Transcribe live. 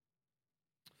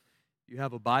you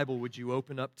have a Bible, would you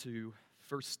open up to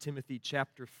 1 Timothy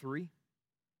chapter 3?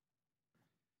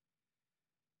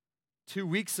 2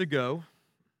 weeks ago,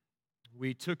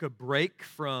 we took a break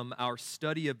from our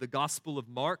study of the Gospel of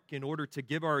Mark in order to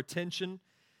give our attention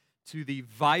to the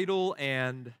vital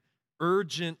and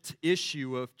urgent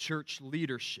issue of church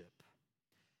leadership.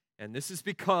 And this is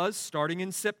because, starting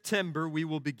in September, we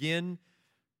will begin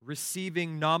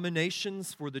receiving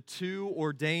nominations for the 2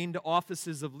 ordained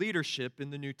offices of leadership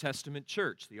in the New Testament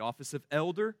church, the office of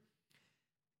elder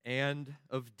and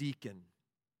of deacon.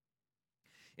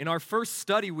 In our first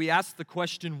study, we asked the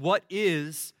question, what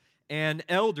is an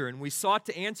elder? And we sought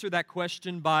to answer that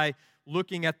question by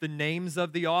looking at the names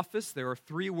of the office. There are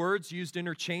 3 words used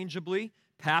interchangeably: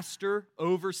 pastor,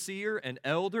 overseer, and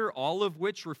elder, all of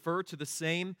which refer to the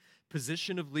same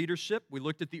position of leadership. We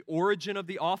looked at the origin of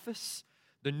the office.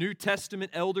 The New Testament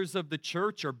elders of the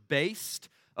church are based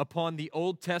upon the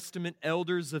Old Testament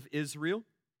elders of Israel.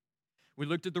 We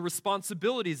looked at the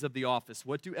responsibilities of the office.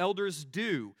 What do elders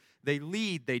do? They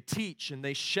lead, they teach, and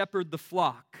they shepherd the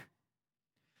flock.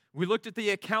 We looked at the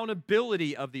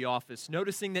accountability of the office,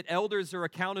 noticing that elders are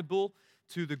accountable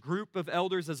to the group of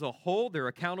elders as a whole. They're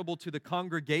accountable to the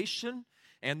congregation,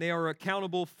 and they are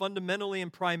accountable fundamentally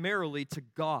and primarily to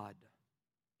God.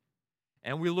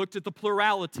 And we looked at the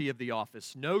plurality of the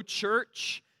office. No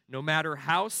church, no matter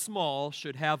how small,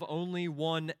 should have only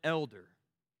one elder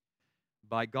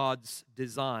by God's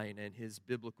design and His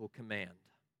biblical command.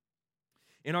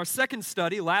 In our second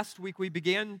study, last week we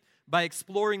began by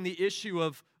exploring the issue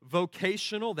of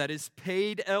vocational, that is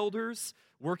paid elders,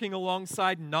 working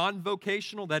alongside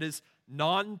non-vocational, that is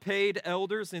non-paid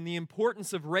elders, and the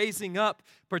importance of raising up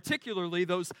particularly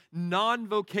those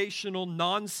non-vocational,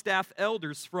 non-staff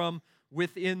elders from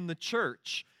within the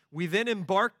church. We then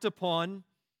embarked upon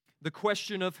the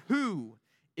question of who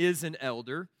is an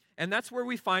elder, and that's where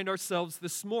we find ourselves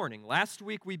this morning. Last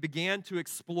week we began to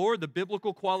explore the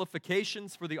biblical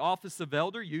qualifications for the office of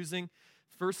elder using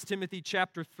 1 Timothy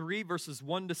chapter 3 verses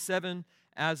 1 to 7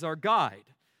 as our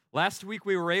guide. Last week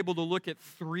we were able to look at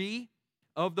 3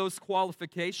 of those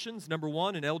qualifications. Number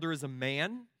 1, an elder is a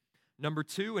man. Number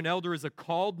 2, an elder is a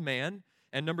called man.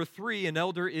 And number 3, an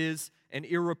elder is an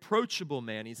irreproachable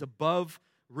man. He's above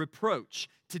reproach.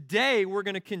 Today, we're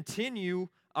going to continue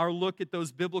our look at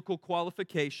those biblical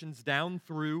qualifications down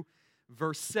through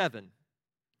verse 7.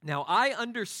 Now, I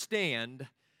understand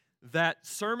that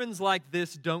sermons like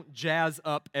this don't jazz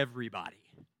up everybody,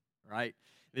 right?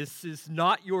 This is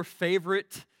not your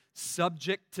favorite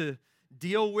subject to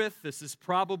deal with. This is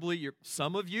probably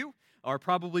some of you are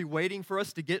probably waiting for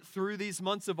us to get through these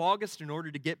months of August in order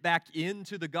to get back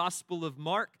into the Gospel of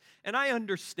Mark, and I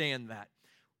understand that.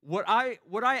 What I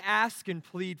ask and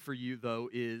plead for you, though,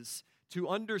 is to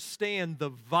understand the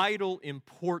vital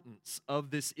importance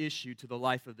of this issue to the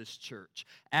life of this church.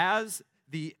 As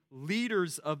the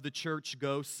leaders of the church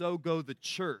go, so go the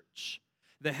church.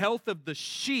 The health of the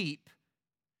sheep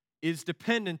is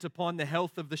dependent upon the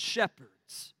health of the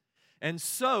shepherds. And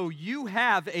so you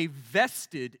have a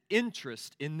vested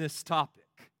interest in this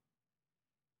topic.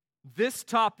 This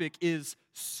topic is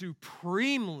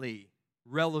supremely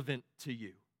relevant to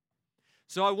you.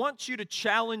 So I want you to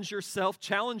challenge yourself,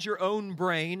 challenge your own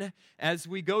brain as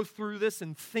we go through this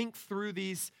and think through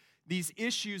these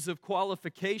issues of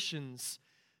qualifications,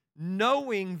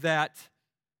 knowing that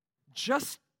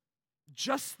just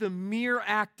the mere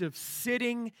act of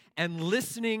sitting and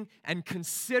listening and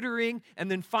considering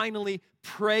and then finally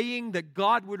praying that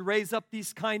God would raise up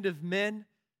these kind of men,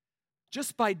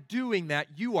 just by doing that,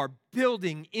 you are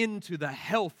building into the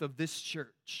health of this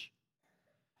church.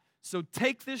 So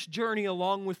take this journey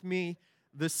along with me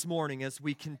this morning as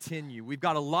we continue. We've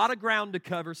got a lot of ground to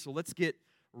cover, so let's get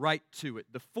right to it.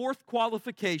 The 4th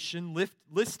qualification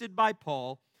listed by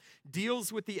Paul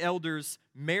deals with the elder's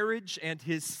marriage and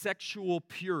his sexual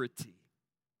purity.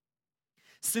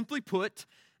 Simply put,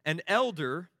 an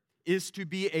elder is to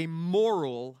be a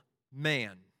moral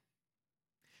man.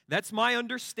 That's my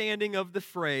understanding of the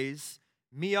phrase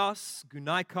Mios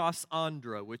Gunaikos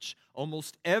Andra, which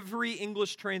almost every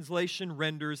English translation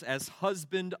renders as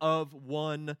husband of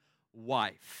one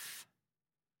wife.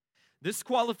 This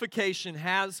qualification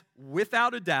has,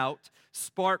 without a doubt,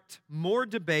 sparked more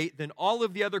debate than all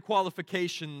of the other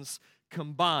qualifications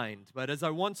combined. But as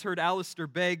I once heard Alistair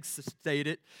Beggs state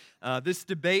it, this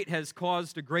debate has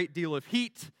caused a great deal of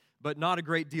heat, but not a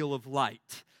great deal of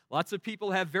light. Lots of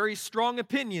people have very strong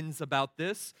opinions about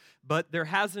this, but there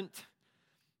hasn't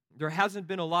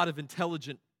been a lot of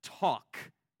intelligent talk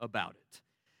about it.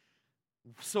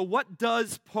 So what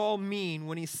does Paul mean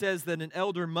when he says that an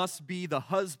elder must be the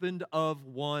husband of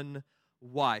one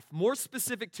wife. More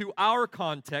specific to our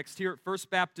context here at First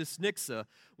Baptist Nixa,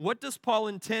 what does Paul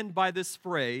intend by this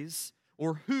phrase,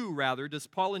 or who, rather, does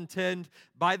Paul intend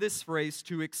by this phrase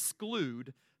to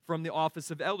exclude from the office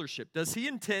of eldership? Does he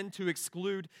intend to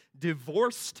exclude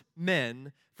divorced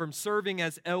men from serving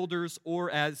as elders or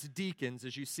as deacons?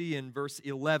 As you see in verse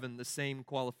 11, the same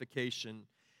qualification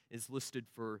is listed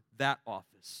for that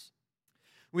office.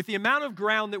 With the amount of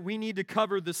ground that we need to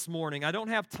cover this morning, I don't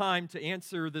have time to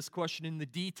answer this question in the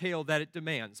detail that it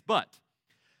demands, but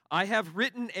I have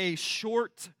written a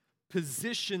short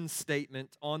position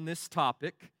statement on this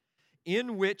topic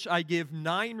in which I give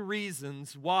 9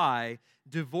 reasons why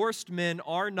divorced men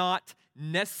are not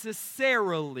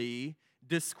necessarily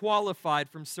disqualified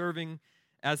from serving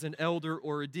as an elder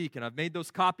or a deacon. I've made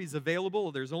those copies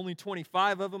available. There's only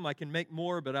 25 of them. I can make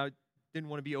more, but I didn't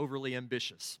want to be overly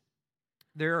ambitious.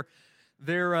 They're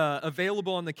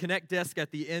available on the Connect desk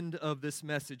at the end of this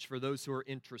message for those who are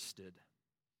interested.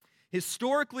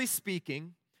 Historically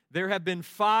speaking, there have been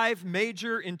 5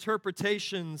 major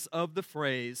interpretations of the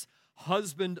phrase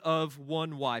husband of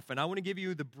one wife. And I want to give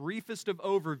you the briefest of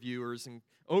overviews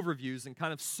and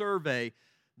kind of survey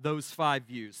those 5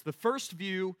 views. The first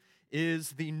view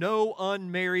is the no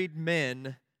unmarried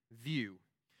men view.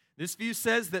 This view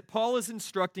says that Paul is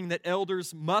instructing that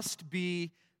elders must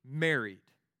be married.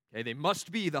 Okay, they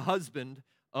must be the husband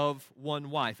of one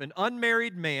wife. An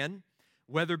unmarried man,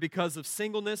 whether because of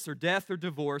singleness or death or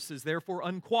divorce, is therefore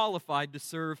unqualified to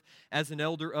serve as an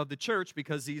elder of the church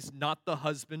because he's not the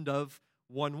husband of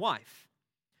one wife.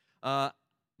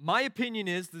 My opinion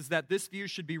is that this view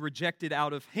should be rejected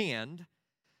out of hand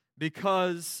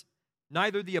because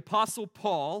neither the Apostle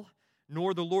Paul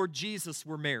nor the Lord Jesus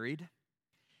were married,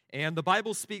 and the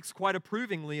Bible speaks quite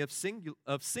approvingly of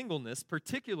singleness,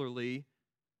 particularly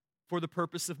for the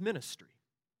purpose of ministry.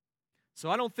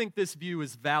 So I don't think this view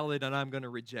is valid, and I'm going to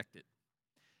reject it.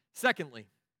 Secondly,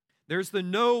 there's the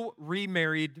no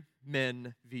remarried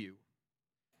men view.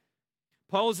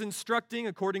 Paul is instructing,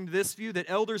 according to this view, that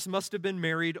elders must have been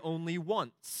married only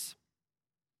once,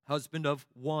 husband of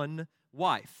one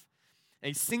wife.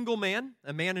 A single man,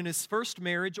 a man in his first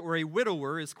marriage, or a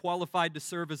widower is qualified to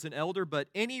serve as an elder, but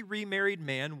any remarried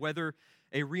man, whether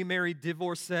a remarried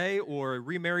divorcee or a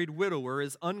remarried widower,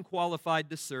 is unqualified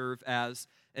to serve as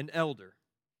an elder.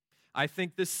 I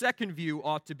think the second view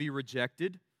ought to be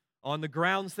rejected on the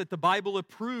grounds that the Bible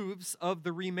approves of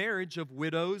the remarriage of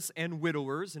widows and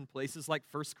widowers in places like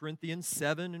 1 Corinthians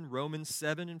 7 and Romans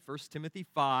 7 and 1 Timothy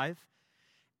 5.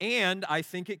 And I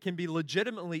think it can be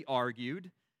legitimately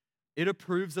argued it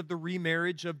approves of the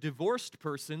remarriage of divorced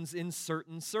persons in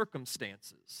certain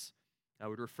circumstances. I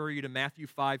would refer you to Matthew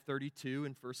 5:32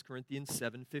 and 1 Corinthians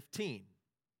 7:15.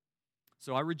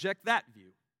 So I reject that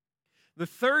view. The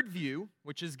third view,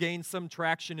 which has gained some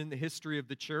traction in the history of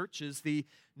the church, is the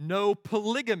no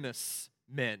polygamous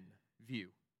men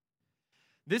view.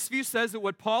 This view says that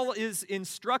what Paul is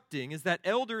instructing is that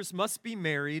elders must be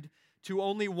married to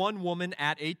only one woman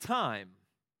at a time.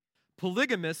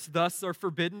 Polygamists, thus, are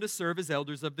forbidden to serve as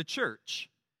elders of the church.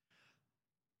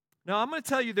 Now, I'm going to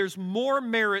tell you there's more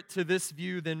merit to this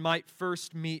view than might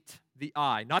first meet the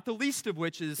eye, not the least of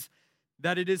which is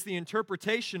that it is the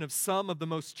interpretation of some of the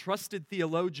most trusted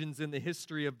theologians in the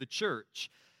history of the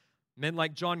church. Men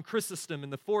like John Chrysostom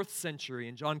in the 4th century,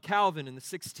 and John Calvin in the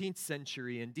 16th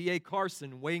century, and D.A.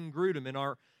 Carson, Wayne Grudem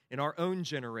in our own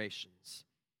generations.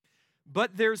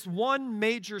 But there's one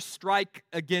major strike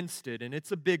against it, and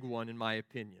it's a big one in my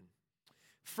opinion.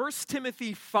 1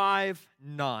 Timothy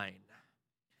 5:9.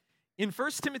 In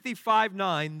 1 Timothy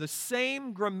 5:9, the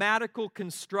same grammatical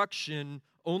construction,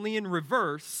 only in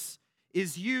reverse,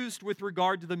 is used with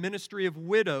regard to the ministry of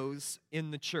widows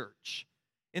in the church.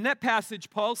 In that passage,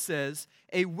 Paul says,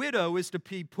 a widow is to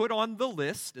be put on the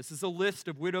list. This is a list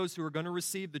of widows who are going to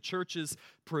receive the church's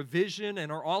provision and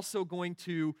are also going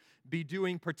to be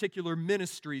doing particular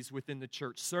ministries within the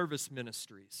church, service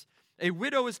ministries. A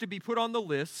widow is to be put on the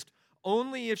list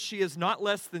only if she is not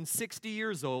less than 60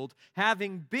 years old,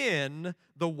 having been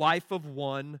the wife of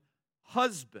one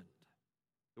husband,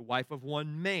 the wife of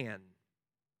one man.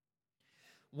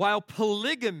 While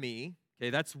polygamy, okay,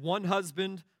 that's one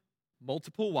husband,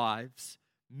 multiple wives,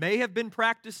 may have been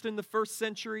practiced in the first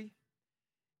century,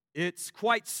 it's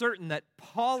quite certain that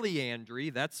polyandry,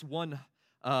 that's one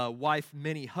wife,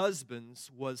 many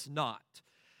husbands, was not.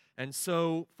 And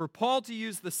so for Paul to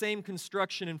use the same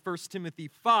construction in 1 Timothy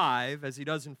 5 as he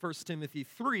does in 1 Timothy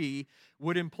 3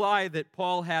 would imply that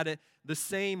Paul had the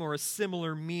same or a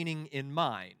similar meaning in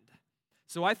mind.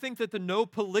 So I think that the no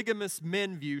polygamous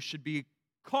men view should be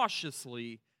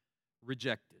cautiously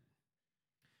rejected.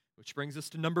 Which brings us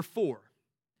to number 4.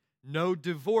 no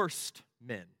divorced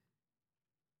men.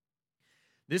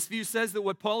 This view says that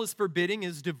what Paul is forbidding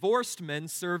is divorced men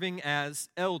serving as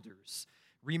elders.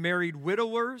 Remarried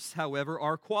widowers, however,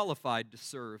 are qualified to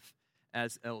serve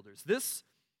as elders. This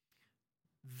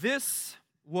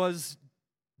was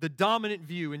the dominant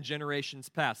view in generations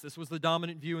past. This was the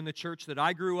dominant view in the church that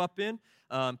I grew up in,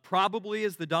 probably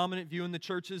is the dominant view in the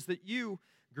churches that you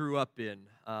grew up in.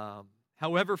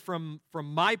 However, from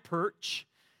my perch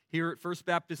here at First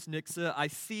Baptist Nixa, I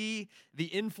see the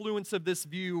influence of this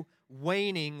view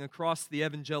waning across the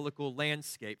evangelical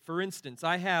landscape. For instance,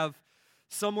 I have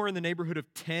somewhere in the neighborhood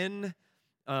of 10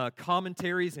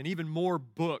 commentaries and even more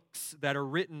books that are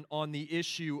written on the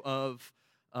issue of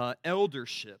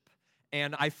eldership.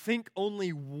 And I think only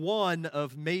one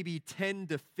of maybe 10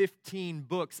 to 15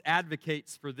 books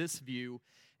advocates for this view,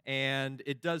 and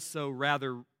it does so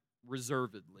rather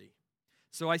reservedly.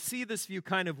 So I see this view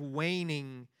kind of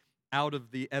waning out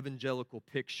of the evangelical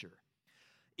picture.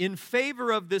 In favor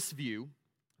of this view,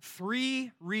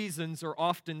 3 reasons are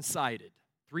often cited.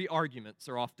 3 arguments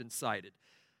are often cited.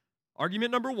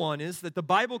 Argument number 1 is that the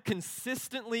Bible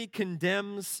consistently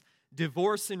condemns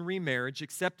divorce and remarriage,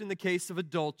 except in the case of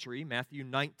adultery, Matthew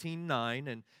 19:9,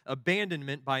 and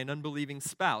abandonment by an unbelieving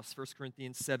spouse, 1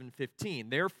 Corinthians 7:15.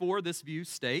 Therefore, this view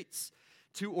states,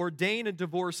 to ordain a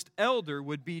divorced elder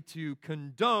would be to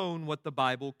condone what the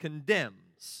Bible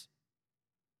condemns.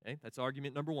 Okay, that's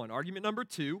argument number 1. Argument number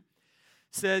 2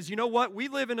 says, you know what? We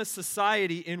live in a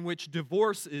society in which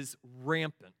divorce is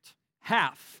rampant.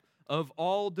 Half of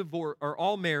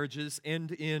all marriages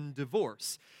end in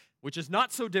divorce, which is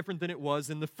not so different than it was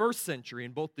in the first century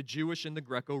in both the Jewish and the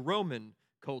Greco-Roman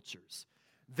cultures.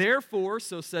 Therefore,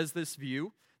 so says this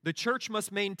view, the church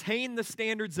must maintain the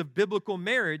standards of biblical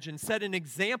marriage and set an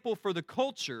example for the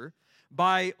culture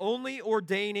by only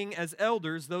ordaining as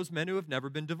elders those men who have never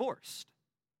been divorced.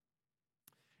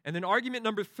 And then argument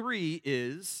number 3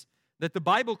 is that the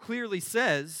Bible clearly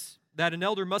says that an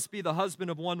elder must be the husband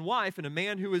of one wife, and a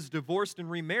man who is divorced and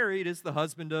remarried is the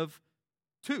husband of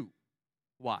 2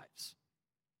 wives.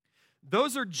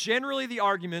 Those are generally the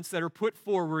arguments that are put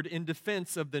forward in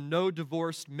defense of the no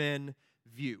divorced men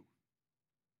view.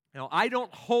 Now, I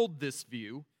don't hold this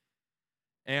view,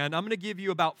 and I'm going to give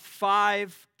you about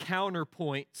 5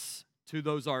 counterpoints to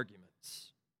those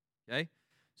arguments. Okay?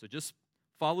 So just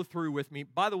follow through with me.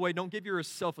 By the way, don't give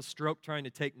yourself a stroke trying to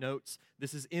take notes.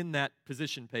 This is in that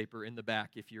position paper in the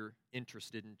back if you're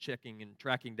interested in checking and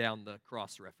tracking down the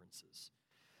cross references.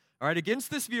 All right, against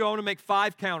this view, I want to make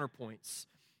 5 counterpoints.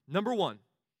 Number 1,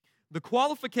 the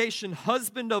qualification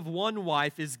husband of one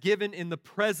wife is given in the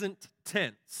present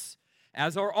tense,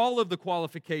 as are all of the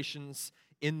qualifications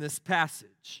in this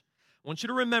passage. I want you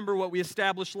to remember what we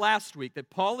established last week,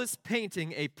 that Paul is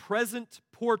painting a present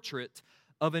portrait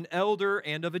of an elder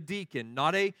and of a deacon,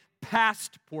 not a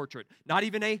past portrait, not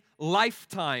even a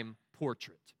lifetime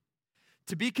portrait.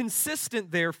 To be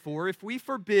consistent, therefore, if we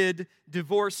forbid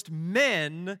divorced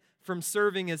men from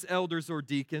serving as elders or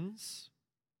deacons,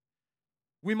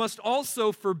 we must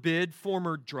also forbid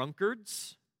former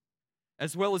drunkards,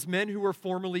 as well as men who were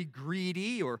formerly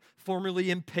greedy or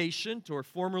formerly impatient or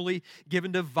formerly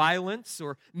given to violence,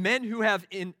 or men who have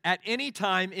at any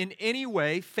time in any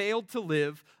way failed to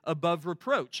live above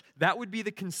reproach. That would be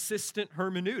the consistent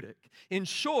hermeneutic. In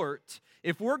short,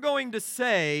 if we're going to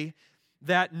say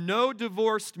that no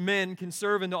divorced men can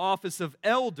serve in the office of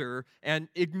elder and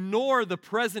ignore the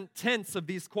present tense of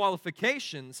these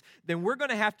qualifications, then we're going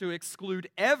to have to exclude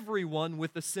everyone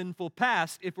with a sinful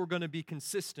past if we're going to be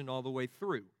consistent all the way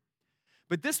through.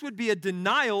 But this would be a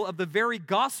denial of the very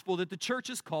gospel that the church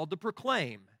is called to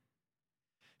proclaim.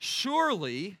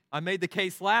 Surely, I made the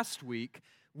case last week,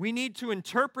 we need to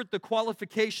interpret the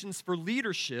qualifications for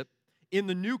leadership in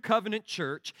the New Covenant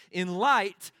church in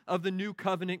light of the New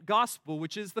Covenant gospel,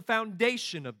 which is the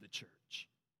foundation of the church.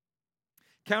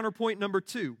 Counterpoint number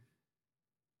 2.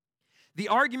 The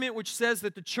argument which says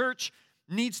that the church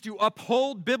needs to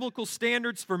uphold biblical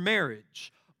standards for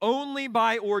marriage only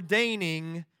by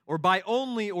ordaining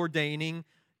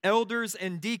elders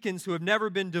and deacons who have never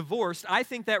been divorced, I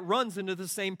think that runs into the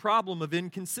same problem of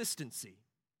inconsistency.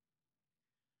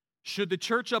 Should the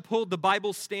church uphold the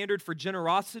Bible's standard for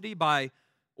generosity by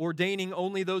ordaining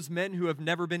only those men who have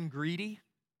never been greedy?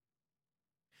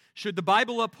 Should the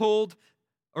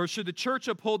church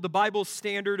uphold the Bible's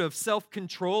standard of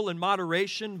self-control and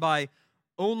moderation by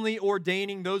only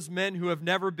ordaining those men who have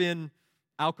never been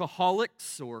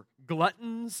alcoholics or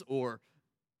gluttons or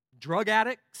drug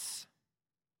addicts?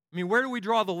 I mean, where do we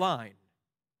draw the line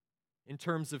in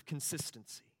terms of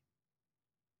consistency?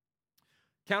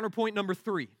 Counterpoint number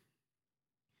 3.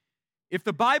 If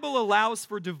the Bible allows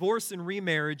for divorce and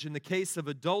remarriage in the case of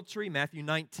adultery, Matthew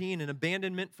 19, and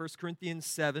abandonment, 1 Corinthians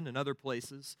 7, and other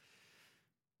places,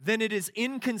 then it is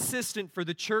inconsistent for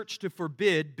the church to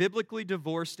forbid biblically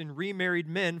divorced and remarried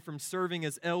men from serving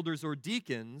as elders or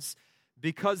deacons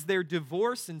because their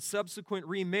divorce and subsequent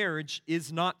remarriage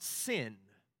is not sin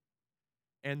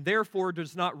and therefore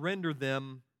does not render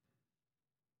them,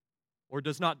 or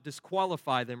does not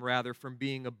disqualify them, rather, from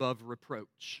being above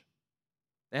reproach.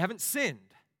 They haven't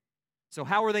sinned. So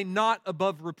how are they not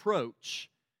above reproach,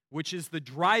 which is the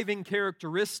driving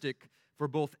characteristic for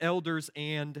both elders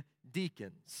and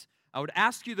deacons? I would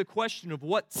ask you the question of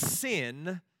what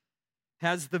sin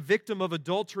has the victim of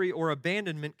adultery or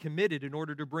abandonment committed in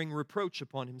order to bring reproach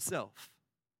upon himself?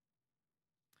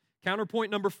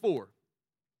 Counterpoint number 4.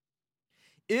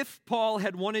 If Paul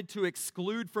had wanted to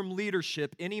exclude from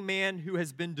leadership any man who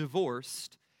has been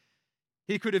divorced,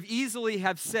 he could have easily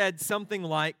have said something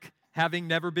like, having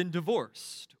never been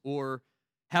divorced, or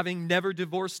having never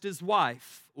divorced his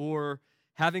wife, or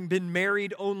having been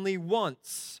married only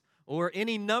once, or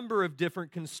any number of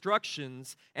different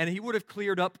constructions, and he would have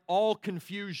cleared up all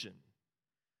confusion.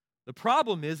 The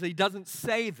problem is that he doesn't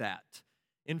say that.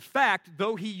 In fact,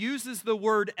 though he uses the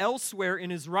word elsewhere in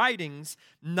his writings,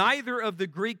 neither of the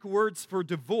Greek words for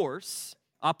divorce,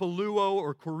 apoluo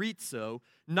or chorizo,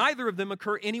 neither of them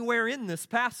occur anywhere in this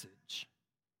passage.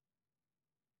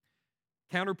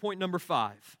 Counterpoint number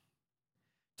 5.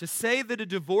 To say that a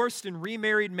divorced and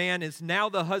remarried man is now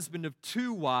the husband of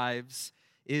 2 wives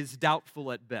is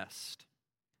doubtful at best.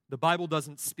 The Bible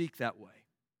doesn't speak that way.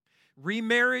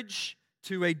 Remarriage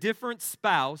to a different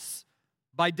spouse,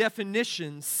 by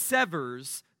definition,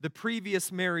 severs the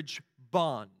previous marriage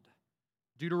bond.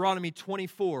 Deuteronomy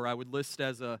 24, I would list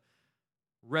as a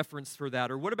reference for that.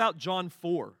 Or what about John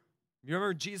 4? You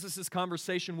remember Jesus'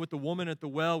 conversation with the woman at the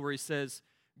well where he says,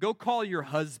 "Go call your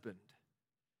husband."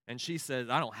 And she says,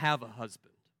 "I don't have a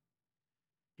husband."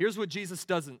 Here's what Jesus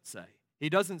doesn't say. He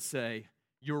doesn't say,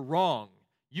 "You're wrong.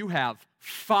 You have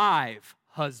 5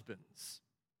 husbands."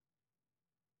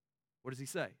 What does he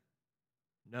say?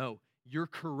 No, you're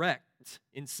correct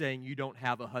in saying you don't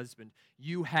have a husband.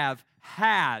 You have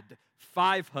had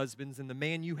 5 husbands, and the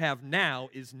man you have now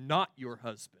is not your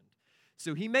husband.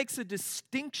 So he makes a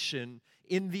distinction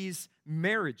in these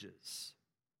marriages.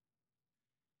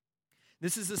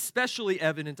 This is especially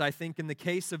evident, I think, in the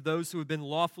case of those who have been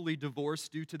lawfully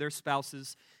divorced due to their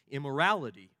spouse's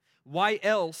immorality. Why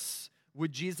else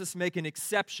would Jesus make an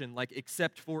exception, like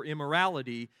except for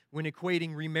immorality, when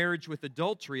equating remarriage with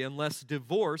adultery, unless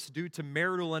divorce due to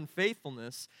marital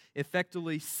unfaithfulness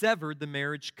effectively severed the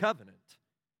marriage covenant?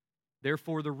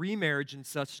 Therefore, the remarriage in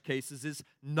such cases is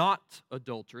not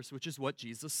adulterous, which is what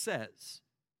Jesus says.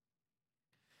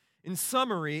 In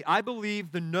summary, I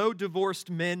believe the no divorced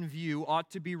men view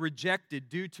ought to be rejected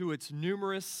due to its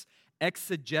numerous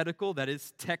exegetical, that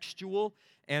is, textual,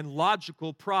 and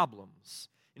logical problems.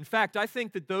 In fact, I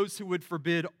think that those who would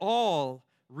forbid all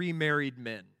remarried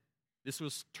men, this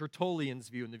was Tertullian's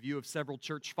view and the view of several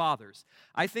church fathers,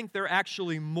 I think they're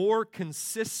actually more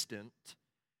consistent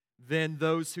than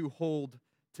those who hold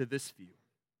to this view.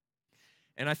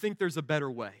 And I think there's a better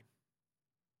way,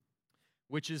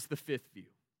 which is the 5th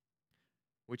view,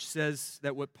 which says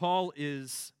that what Paul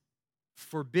is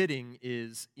forbidding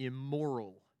is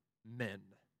immoral men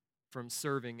from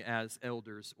serving as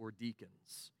elders or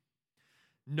deacons.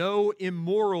 No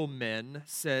immoral men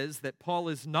says that Paul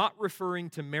is not referring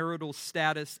to marital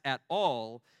status at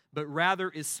all, but rather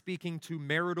is speaking to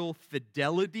marital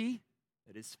fidelity,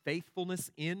 that is, faithfulness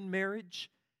in marriage,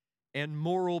 and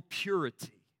moral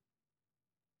purity.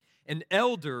 An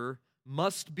elder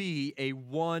must be a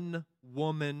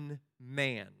one-woman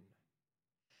man.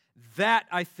 That,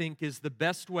 I think, is the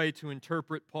best way to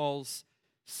interpret Paul's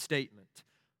statement.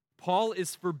 Paul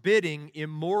is forbidding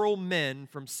immoral men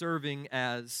from serving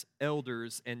as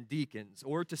elders and deacons.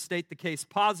 Or to state the case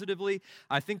positively,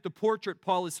 I think the portrait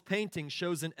Paul is painting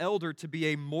shows an elder to be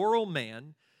a moral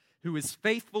man who is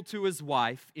faithful to his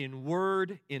wife in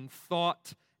word, in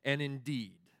thought, and in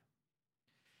deed.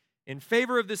 In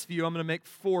favor of this view, I'm going to make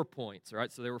 4 points. All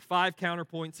right, so there were 5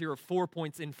 counterpoints. Here are 4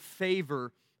 points in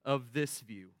favor of this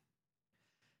view.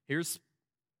 Here's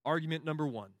argument number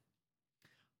 1.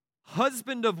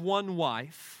 Husband of one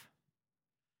wife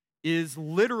is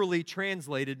literally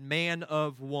translated man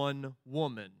of one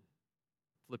woman.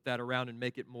 Flip that around and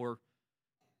make it more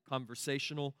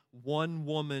conversational. One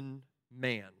woman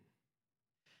man.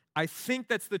 I think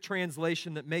that's the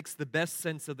translation that makes the best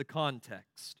sense of the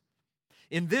context.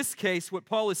 In this case, what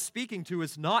Paul is speaking to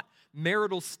is not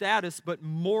marital status, but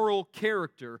moral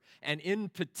character, and in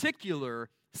particular,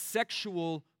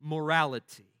 sexual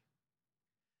morality.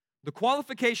 The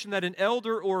qualification that an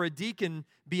elder or a deacon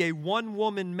be a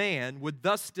one-woman man would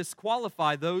thus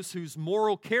disqualify those whose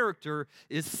moral character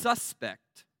is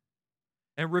suspect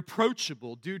and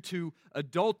reproachable due to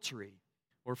adultery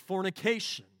or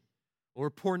fornication or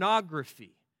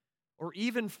pornography or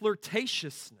even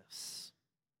flirtatiousness.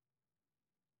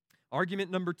 Argument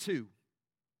number 2.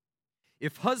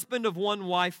 If husband of one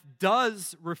wife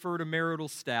does refer to marital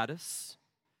status,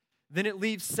 then it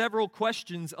leaves several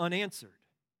questions unanswered.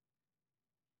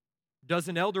 Does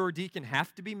an elder or deacon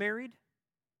have to be married?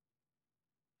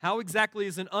 How exactly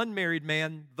is an unmarried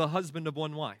man the husband of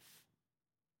one wife?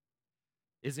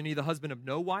 Isn't he the husband of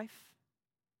no wife?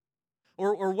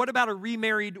 Or what about a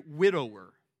remarried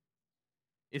widower?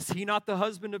 Is he not the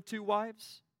husband of two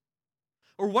wives?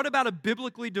 Or what about a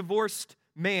biblically divorced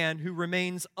man who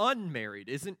remains unmarried?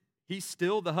 Isn't he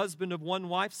still the husband of one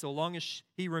wife so long as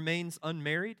he remains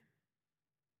unmarried?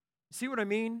 See what I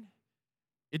mean?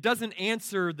 It doesn't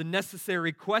answer the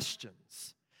necessary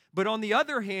questions. But on the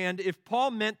other hand, if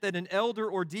Paul meant that an elder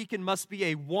or deacon must be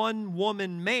a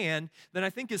one-woman man, then I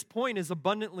think his point is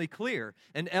abundantly clear.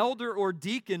 An elder or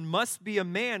deacon must be a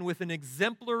man with an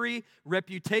exemplary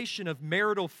reputation of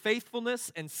marital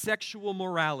faithfulness and sexual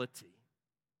morality.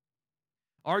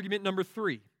 Argument number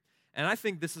 3, and I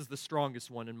think this is the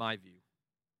strongest one in my view.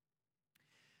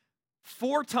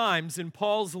 4 times in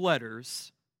Paul's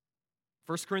letters,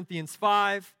 1 Corinthians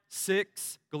 5,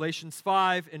 6, Galatians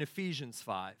 5, and Ephesians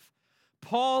 5.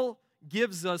 Paul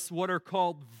gives us what are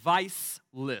called vice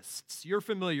lists. You're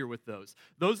familiar with those.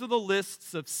 Those are the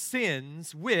lists of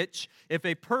sins which, if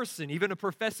a person, even a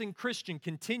professing Christian,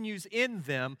 continues in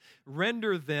them,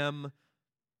 render them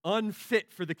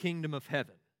unfit for the kingdom of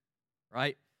heaven,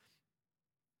 right?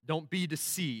 Don't be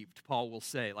deceived, Paul will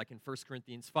say, like in 1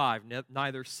 Corinthians 5,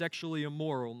 neither sexually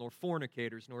immoral, nor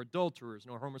fornicators, nor adulterers,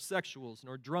 nor homosexuals,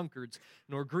 nor drunkards,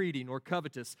 nor greedy, nor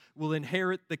covetous will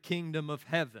inherit the kingdom of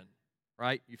heaven,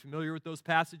 right? You familiar with those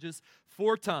passages?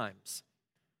 4 times.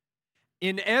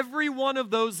 In every one of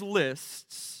those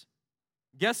lists,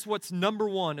 guess what's number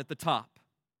 1 at the top?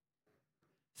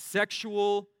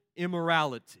 Sexual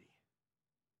immorality.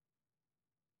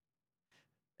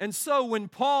 And so when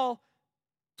Paul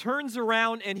turns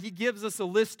around and he gives us a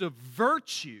list of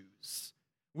virtues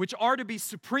which are to be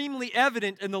supremely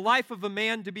evident in the life of a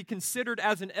man to be considered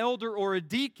as an elder or a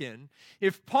deacon,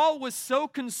 if Paul was so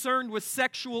concerned with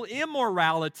sexual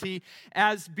immorality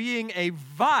as being a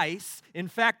vice, in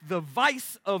fact, the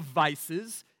vice of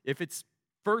vices, if it's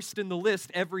first in the list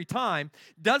every time,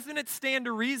 doesn't it stand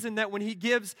to reason that when he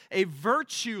gives a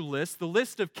virtue list, the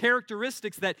list of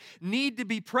characteristics that need to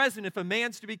be present if a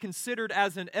man's to be considered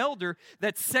as an elder,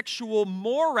 that sexual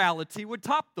morality would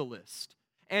top the list?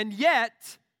 And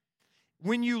yet,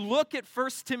 when you look at 1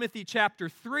 Timothy chapter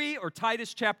 3 or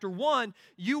Titus chapter 1,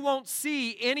 you won't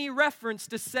see any reference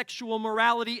to sexual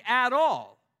morality at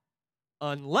all,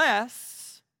 unless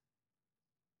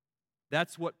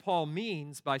that's what Paul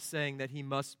means by saying that he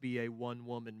must be a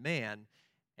one-woman man,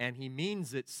 and he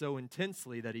means it so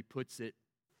intensely that he puts it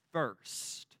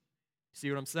first.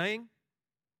 See what I'm saying?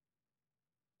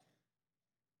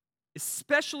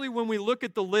 Especially when we look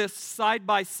at the lists side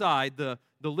by side, the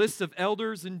lists of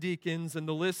elders and deacons and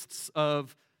the lists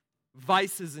of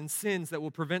vices and sins that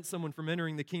will prevent someone from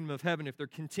entering the kingdom of heaven if they're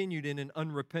continued in an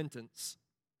unrepentance.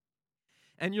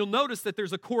 And you'll notice that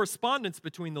there's a correspondence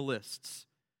between the lists.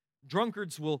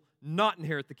 Drunkards will not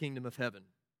inherit the kingdom of heaven.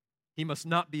 He must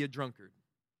not be a drunkard.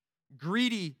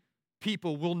 Greedy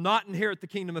people will not inherit the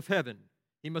kingdom of heaven.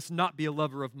 He must not be a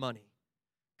lover of money.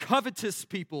 Covetous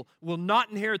people will not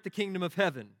inherit the kingdom of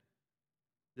heaven.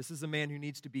 This is a man who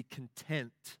needs to be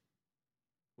content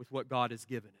with what God has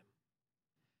given him.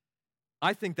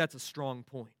 I think that's a strong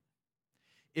point.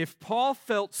 If Paul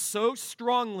felt so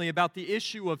strongly about the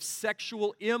issue of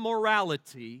sexual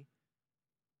immorality,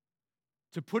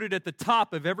 to put it at the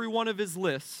top of every one of his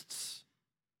lists,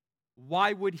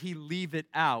 why would he leave it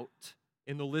out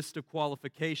in the list of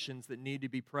qualifications that need to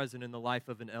be present in the life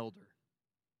of an elder?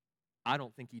 I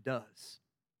don't think he does.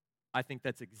 I think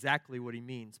that's exactly what he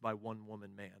means by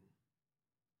one-woman man.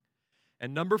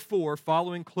 And number 4,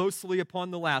 following closely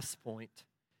upon the last point,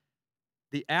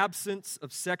 the absence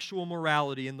of sexual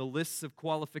morality in the lists of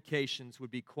qualifications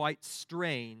would be quite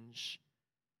strange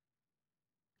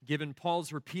given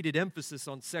Paul's repeated emphasis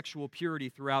on sexual purity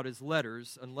throughout his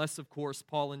letters, unless, of course,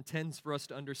 Paul intends for us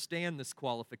to understand this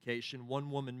qualification,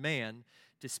 one-woman man,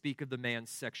 to speak of the man's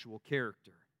sexual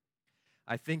character.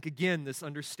 I think, again, this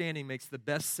understanding makes the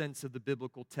best sense of the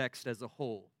biblical text as a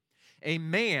whole. A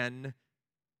man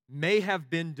may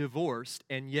have been divorced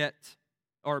and yet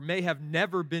or may have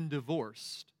never been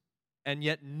divorced and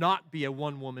yet not be a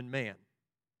one-woman man.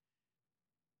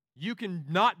 You can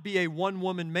not be a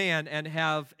one-woman man and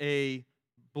have a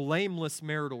blameless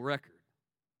marital record.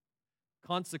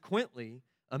 Consequently,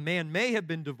 a man may have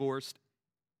been divorced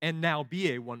and now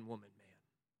be a one-woman man.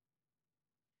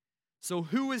 So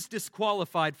who is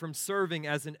disqualified from serving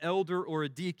as an elder or a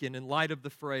deacon in light of the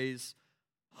phrase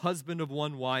husband of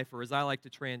one wife, or as I like to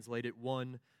translate it,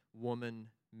 one-woman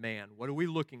man? What are we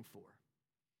looking for?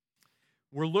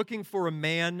 We're looking for a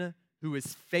man who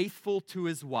is faithful to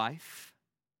his wife,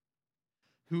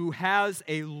 who has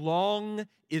a long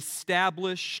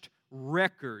established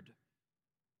record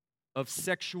of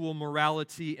sexual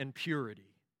morality and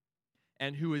purity,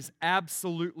 and who is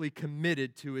absolutely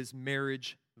committed to his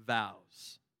marriage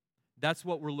vows. That's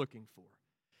what we're looking for.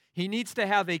 He needs to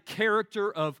have a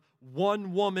character of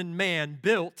one-woman man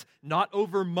built not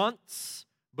over months,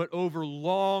 but over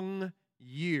long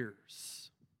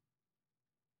years.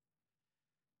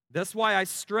 That's why I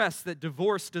stress that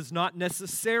divorce does not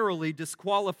necessarily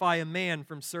disqualify a man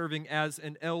from serving as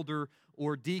an elder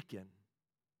or deacon.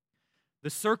 The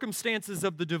circumstances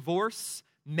of the divorce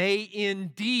may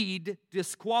indeed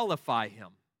disqualify him.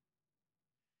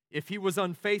 If he was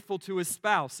unfaithful to his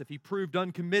spouse, if he proved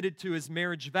uncommitted to his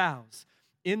marriage vows,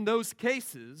 in those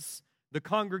cases, the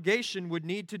congregation would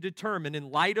need to determine,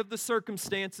 in light of the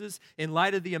circumstances, in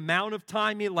light of the amount of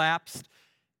time elapsed,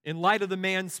 in light of the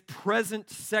man's present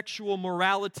sexual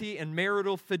morality and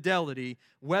marital fidelity,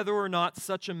 whether or not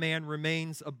such a man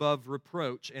remains above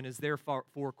reproach and is therefore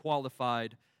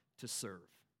qualified to serve.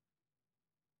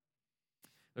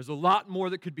 There's a lot more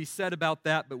that could be said about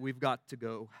that, but we've got to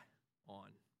go on.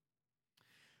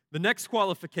 The next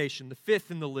qualification, the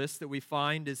fifth in the list that we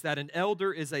find, is that an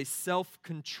elder is a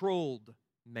self-controlled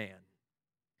man.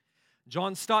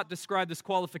 John Stott described this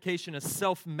qualification as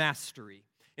self-mastery.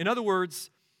 In other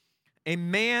words,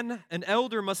 an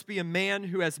elder must be a man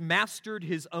who has mastered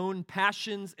his own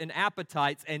passions and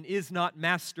appetites and is not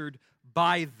mastered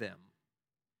by them.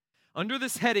 Under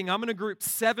this heading, I'm going to group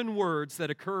 7 words that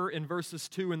occur in verses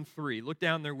 2 and 3. Look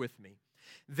down there with me.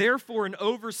 Therefore, an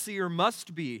overseer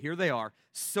must be, here they are,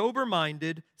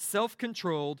 sober-minded,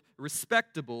 self-controlled,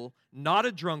 respectable, not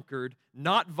a drunkard,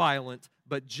 not violent,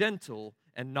 but gentle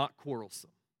and not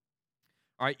quarrelsome.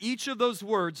 All right, each of those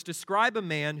words describe a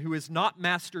man who is not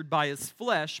mastered by his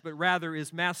flesh, but rather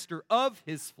is master of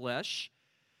his flesh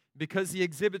because he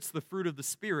exhibits the fruit of the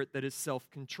Spirit that is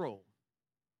self-control.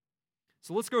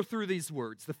 So let's go through these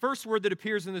words. The first word that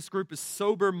appears in this group is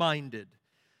sober-minded.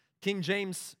 King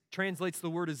James translates the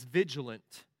word as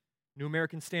vigilant. New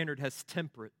American Standard has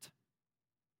temperate.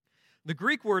 The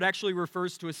Greek word actually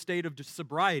refers to a state of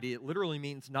sobriety. It literally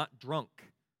means not drunk.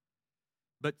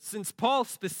 But since Paul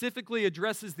specifically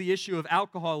addresses the issue of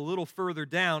alcohol a little further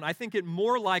down, I think it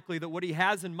more likely that what he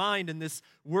has in mind in this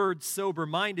word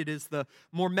sober-minded is the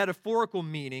more metaphorical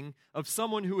meaning of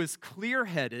someone who is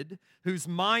clear-headed, whose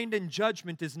mind and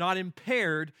judgment is not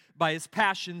impaired by his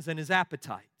passions and his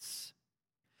appetites.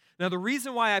 Now, the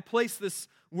reason why I place this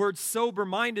word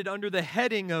sober-minded under the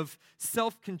heading of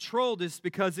self-controlled is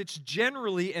because it's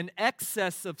generally an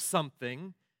excess of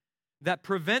something that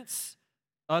prevents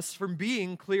us from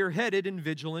being clear-headed and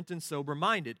vigilant and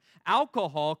sober-minded.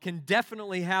 Alcohol can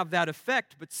definitely have that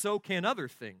effect, but so can other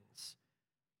things.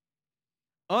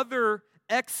 Other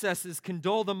excesses can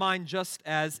dull the mind just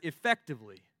as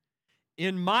effectively.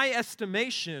 In my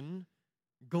estimation,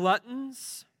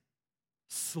 gluttons,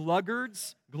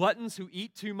 sluggards, gluttons who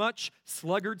eat too much,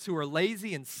 sluggards who are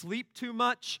lazy and sleep too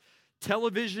much,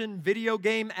 television, video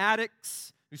game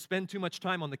addicts who spend too much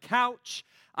time on the couch,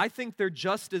 I think they're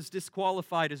just as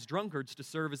disqualified as drunkards to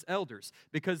serve as elders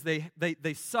because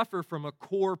they suffer from a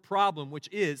core problem, which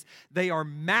is they are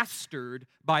mastered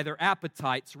by their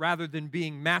appetites rather than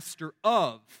being master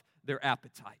of their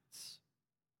appetites.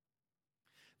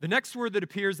 The next word that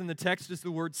appears in the text is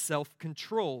the word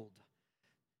self-controlled.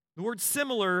 The word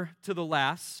similar to the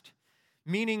last,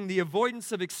 meaning the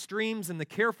avoidance of extremes and the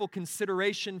careful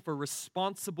consideration for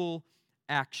responsible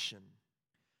action.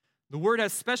 The word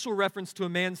has special reference to a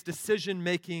man's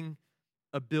decision-making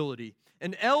ability.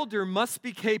 An elder must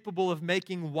be capable of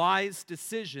making wise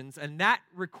decisions, and that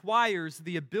requires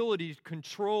the ability to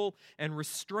control and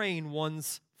restrain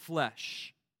one's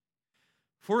flesh.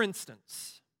 For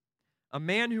instance, a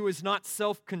man who is not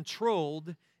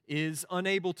self-controlled is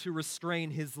unable to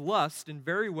restrain his lust and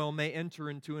very well may enter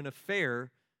into an affair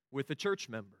with a church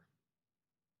member.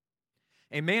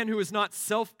 A man who is not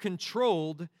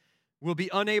self-controlled will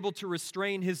be unable to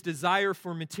restrain his desire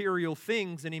for material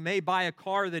things, and he may buy a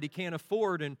car that he can't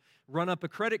afford and run up a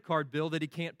credit card bill that he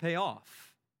can't pay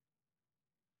off.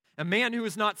 A man who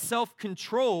is not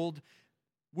self-controlled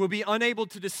will be unable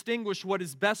to distinguish what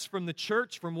is best from the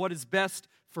church from what is best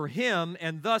for him,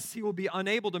 and thus he will be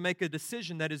unable to make a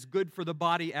decision that is good for the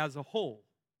body as a whole.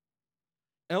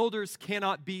 Elders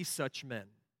cannot be such men.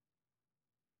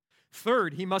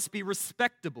 Third, he must be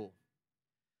respectable.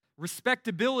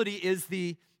 Respectability is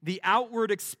the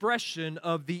outward expression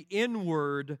of the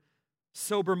inward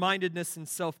sober-mindedness and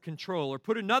self-control. Or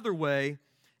put another way,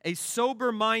 a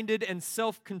sober-minded and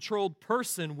self-controlled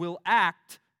person will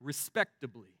act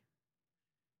respectably.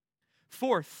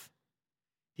 Fourth,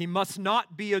 he must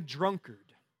not be a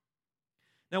drunkard.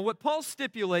 Now, what Paul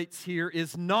stipulates here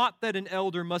is not that an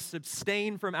elder must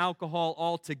abstain from alcohol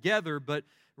altogether, but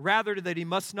rather that he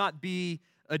must not be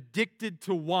addicted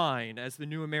to wine, as the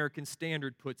New American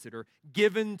Standard puts it, or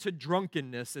given to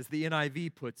drunkenness, as the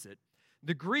NIV puts it.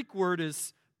 The Greek word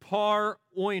is par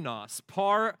oinos.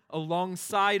 Par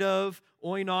alongside of,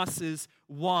 oinos is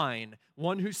wine,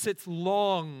 one who sits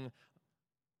long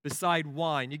beside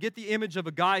wine. You get the image of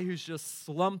a guy who's just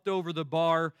slumped over the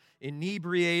bar,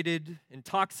 inebriated,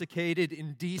 intoxicated,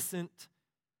 indecent.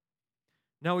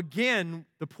 Now again,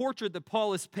 the portrait that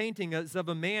Paul is painting is of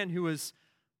a man who is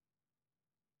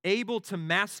able to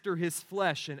master his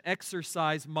flesh and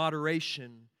exercise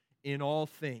moderation in all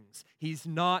things. He's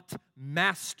not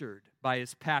mastered by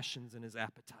his passions and his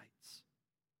appetites.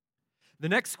 The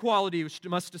next quality which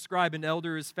must describe an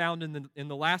elder is found in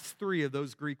the last three of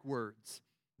those Greek words.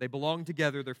 They belong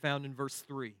together. They're found in verse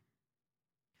 3.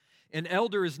 An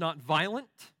elder is not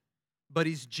violent, but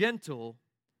he's gentle,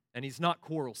 and he's not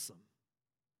quarrelsome.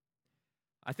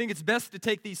 I think it's best to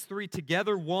take these three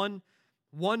together. One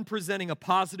presenting a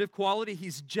positive quality,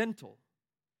 he's gentle.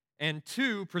 And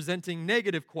two, presenting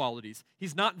negative qualities.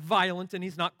 He's not violent and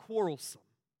he's not quarrelsome.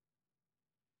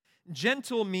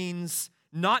 Gentle means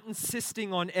not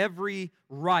insisting on every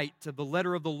right of the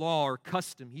letter of the law or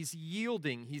custom. He's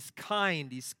yielding, he's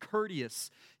kind, he's courteous,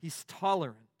 he's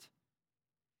tolerant.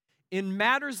 In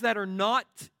matters that are not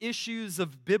issues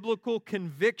of biblical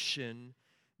conviction,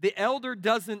 the elder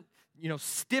doesn't,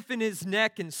 stiffen his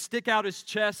neck and stick out his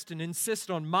chest and insist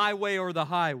on my way or the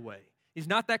highway. He's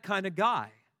not that kind of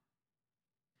guy.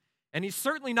 And he's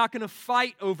certainly not going to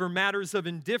fight over matters of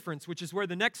indifference, which is where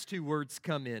the next two words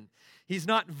come in. He's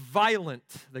not violent.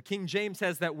 The King James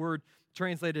has that word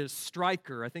translated as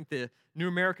striker. I think the New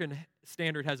American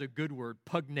Standard has a good word,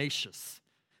 pugnacious.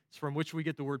 It's from which we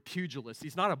get the word pugilist.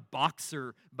 He's not a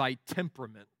boxer by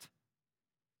temperament.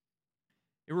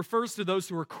 It refers to those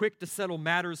who are quick to settle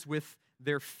matters with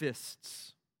their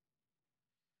fists.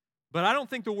 But I don't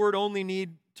think the word only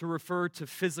need to refer to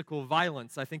physical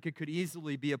violence. I think it could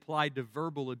easily be applied to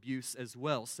verbal abuse as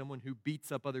well, someone who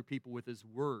beats up other people with his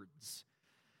words.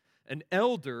 An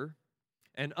elder,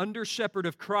 an under-shepherd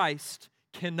of Christ,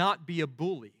 cannot be a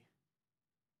bully.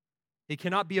 He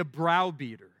cannot be a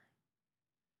browbeater.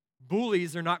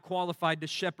 Bullies are not qualified to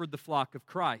shepherd the flock of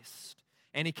Christ.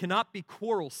 And he cannot be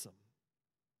quarrelsome.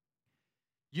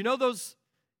 You know those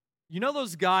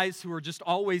guys who are just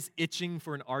always itching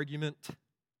for an argument?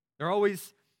 They're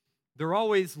always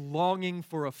longing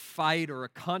for a fight or a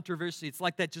controversy. It's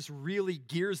like that just really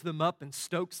gears them up and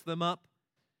stokes them up.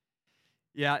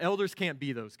 Yeah, elders can't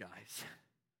be those guys.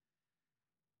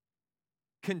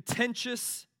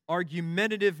 Contentious,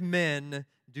 argumentative men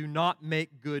do not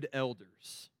make good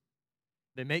elders.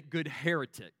 They make good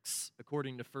heretics,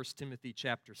 according to 1 Timothy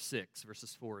chapter 6,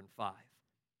 verses 4 and 5.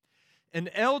 An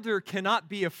elder cannot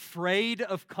be afraid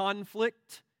of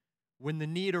conflict when the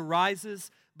need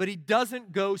arises, but he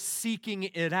doesn't go seeking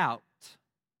it out.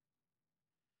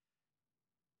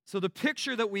 So the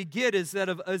picture that we get is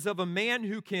of a man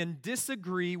who can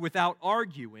disagree without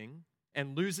arguing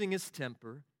and losing his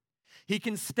temper. He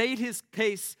can state his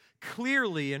case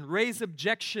clearly and raise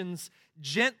objections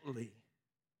gently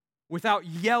without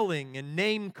yelling and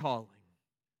name-calling.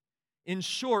 In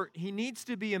short, he needs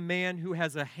to be a man who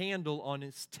has a handle on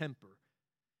his temper.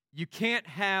 You can't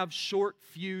have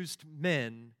short-fused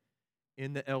men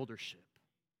in the eldership.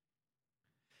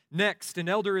 Next, an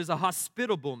elder is a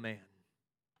hospitable man.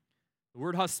 The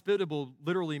word hospitable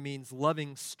literally means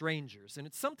loving strangers, and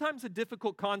it's sometimes a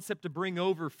difficult concept to bring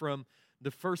over from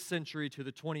the 1st century to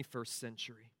the 21st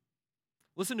century.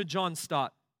 Listen to John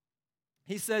Stott.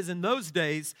 He says, in those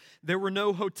days, there were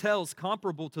no hotels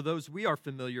comparable to those we are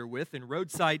familiar with, and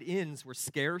roadside inns were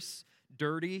scarce,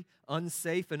 dirty,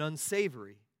 unsafe, and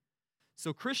unsavory.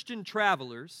 So Christian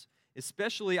travelers,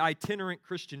 especially itinerant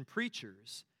Christian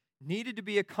preachers, needed to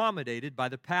be accommodated by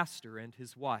the pastor and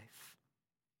his wife.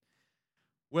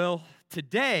 Well,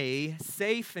 today,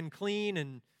 safe and clean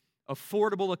and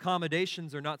Affordable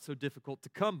accommodations are not so difficult to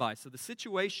come by, so the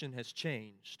situation has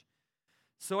changed.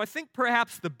 So I think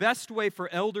perhaps the best way for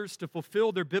elders to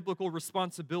fulfill their biblical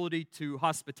responsibility to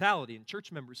hospitality, and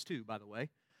church members too, by the way,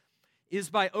 is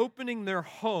by opening their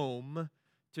home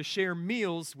to share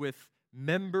meals with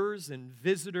members and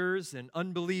visitors and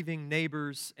unbelieving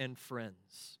neighbors and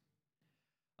friends.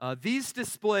 These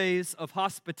displays of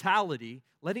hospitality,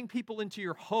 letting people into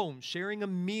your home, sharing a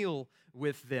meal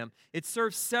with them, it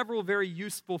serves several very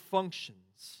useful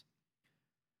functions.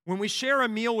 When we share a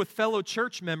meal with fellow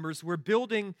church members, we're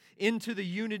building into the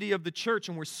unity of the church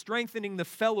and we're strengthening the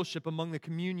fellowship among the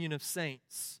communion of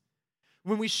saints.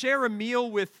 When we share a meal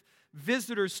with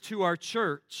visitors to our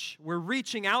church, we're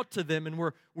reaching out to them and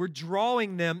we're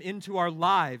drawing them into our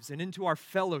lives and into our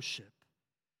fellowship.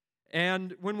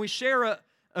 And when we share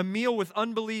a meal with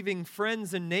unbelieving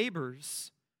friends and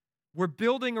neighbors, we're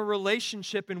building a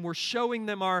relationship and we're showing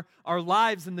them our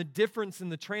lives and the difference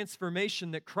and the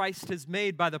transformation that Christ has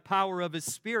made by the power of His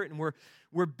Spirit. And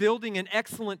we're building an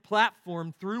excellent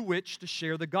platform through which to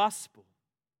share the gospel.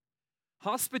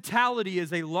 Hospitality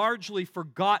is a largely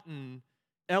forgotten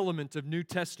element of New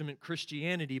Testament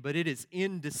Christianity, but it is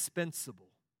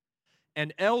indispensable.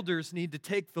 And elders need to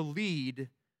take the lead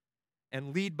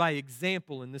and lead by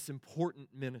example in this important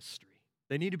ministry.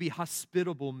 They need to be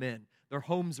hospitable men. Their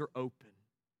homes are open.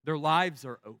 Their lives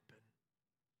are open.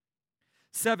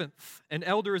 Seventh, an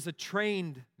elder is a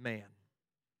trained man.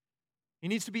 He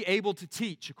needs to be able to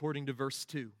teach, according to verse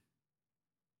 2.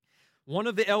 One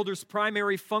of the elder's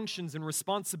primary functions and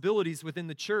responsibilities within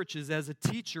the church is as a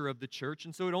teacher of the church,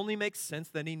 and so it only makes sense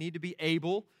that he need to be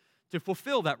able to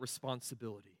fulfill that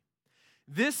responsibility.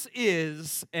 This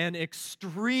is an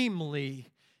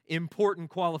extremely important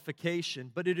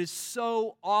qualification, but it is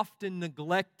so often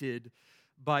neglected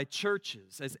by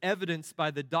churches, as evidenced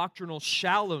by the doctrinal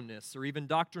shallowness or even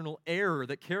doctrinal error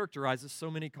that characterizes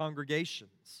so many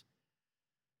congregations.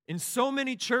 In so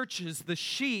many churches, the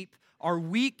sheep are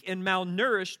weak and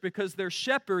malnourished because their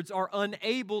shepherds are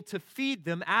unable to feed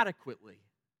them adequately.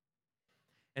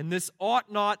 And this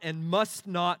ought not and must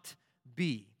not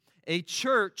be. A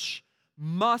church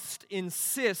must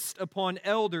insist upon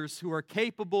elders who are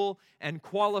capable and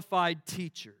qualified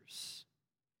teachers.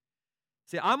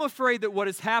 See, I'm afraid that what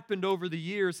has happened over the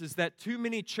years is that too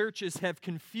many churches have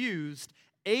confused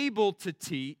able to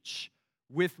teach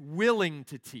with willing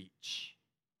to teach.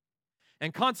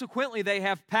 And consequently, they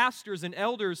have pastors and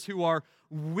elders who are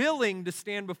willing to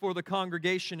stand before the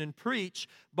congregation and preach,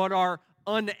 but are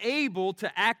unable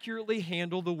to accurately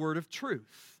handle the word of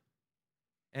truth.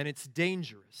 And it's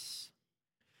dangerous.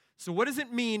 So what does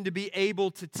it mean to be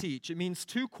able to teach? It means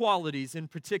two qualities in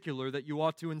particular that you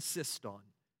ought to insist on.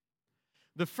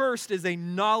 The first is a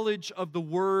knowledge of the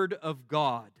Word of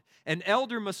God. An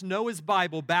elder must know his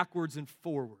Bible backwards and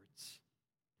forwards.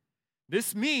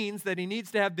 This means that he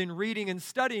needs to have been reading and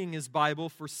studying his Bible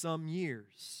for some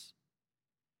years.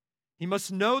 He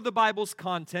must know the Bible's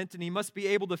content, and he must be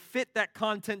able to fit that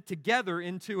content together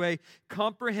into a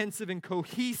comprehensive and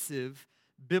cohesive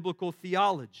biblical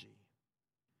theology.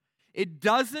 It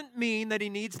doesn't mean that he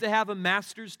needs to have a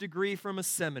master's degree from a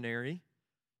seminary.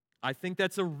 I think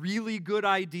that's a really good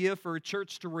idea for a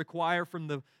church to require from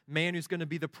the man who's going to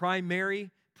be the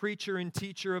primary preacher and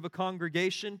teacher of a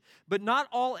congregation. But not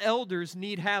all elders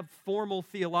need have formal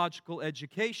theological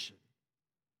education.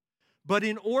 But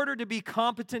in order to be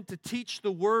competent to teach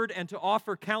the Word and to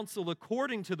offer counsel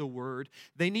according to the Word,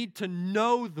 they need to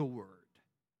know the Word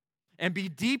and be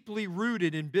deeply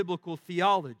rooted in biblical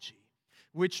theology.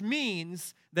 Which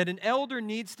means that an elder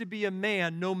needs to be a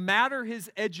man, no matter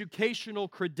his educational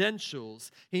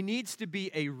credentials, he needs to be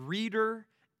a reader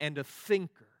and a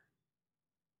thinker.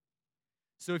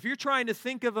 So if you're trying to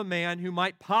think of a man who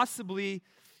might possibly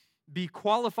be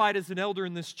qualified as an elder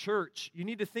in this church, you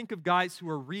need to think of guys who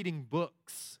are reading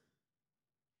books.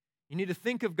 You need to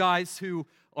think of guys who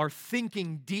are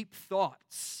thinking deep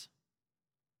thoughts.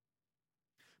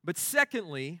 But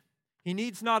secondly, he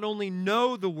needs not only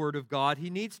know the Word of God,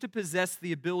 he needs to possess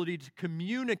the ability to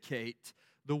communicate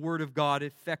the Word of God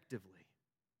effectively.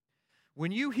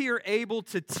 When you hear able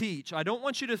to teach, I don't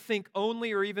want you to think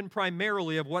only or even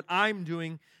primarily of what I'm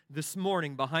doing this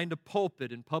morning behind a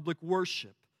pulpit in public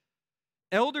worship.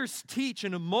 Elders teach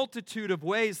in a multitude of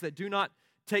ways that do not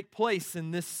take place in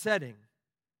this setting.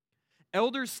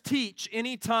 Elders teach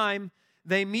anytime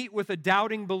they meet with a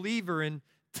doubting believer and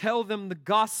tell them the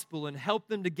gospel and help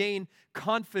them to gain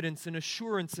confidence and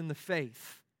assurance in the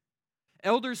faith.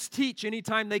 Elders teach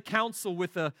anytime they counsel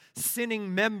with a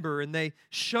sinning member and they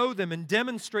show them and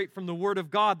demonstrate from the Word of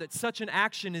God that such an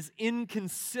action is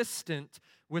inconsistent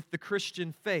with the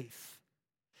Christian faith.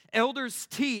 Elders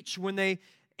teach when they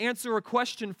answer a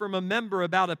question from a member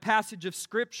about a passage of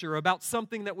Scripture, about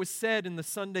something that was said in the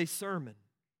Sunday sermon.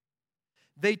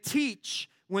 They teach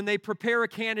when they prepare a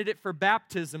candidate for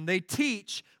baptism. They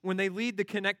teach when they lead the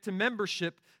Connect to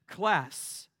Membership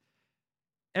class.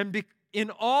 And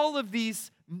in all of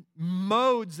these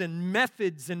modes and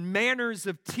methods and manners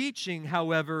of teaching,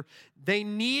 however, they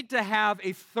need to have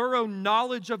a thorough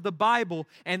knowledge of the Bible,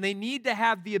 and they need to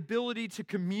have the ability to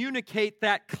communicate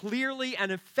that clearly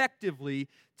and effectively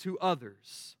to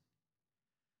others.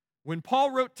 When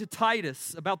Paul wrote to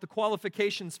Titus about the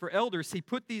qualifications for elders, he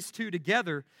put these two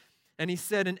together, and he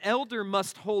said, an elder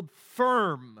must hold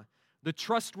firm the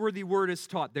trustworthy word is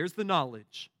taught. There's the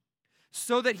knowledge.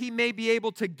 So that he may be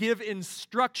able to give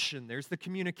instruction, there's the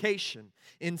communication,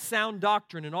 in sound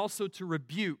doctrine, and also to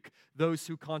rebuke those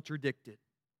who contradict it.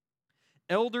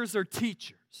 Elders are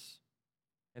teachers,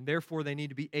 and therefore they need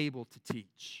to be able to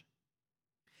teach.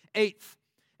 Eighth,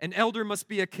 an elder must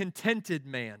be a contented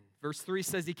man. Verse 3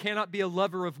 says he cannot be a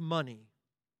lover of money.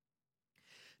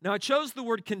 Now I chose the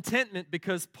word contentment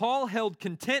because Paul held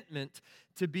contentment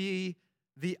to be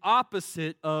the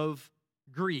opposite of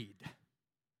greed.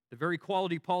 The very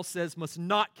quality Paul says must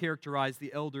not characterize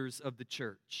the elders of the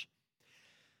church.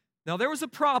 Now, there was a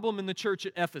problem in the church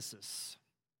at Ephesus.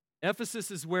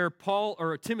 Ephesus is where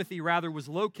Timothy was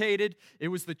located. It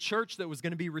was the church that was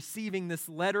going to be receiving this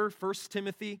letter, 1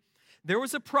 Timothy. There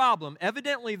was a problem.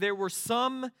 Evidently, there were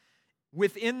some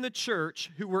within the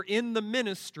church who were in the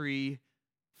ministry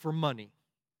for money.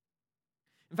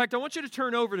 In fact, I want you to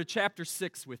turn over to chapter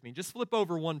 6 with me. Just flip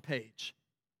over one page.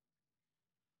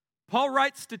 Paul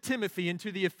writes to Timothy and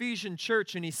to the Ephesian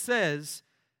church, and he says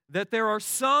that there are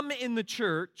some in the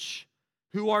church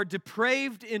who are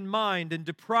depraved in mind and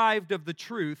deprived of the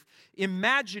truth,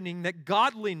 imagining that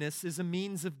godliness is a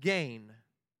means of gain.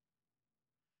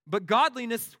 But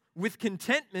godliness with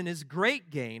contentment is great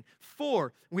gain.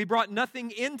 For we brought nothing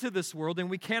into this world, and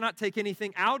we cannot take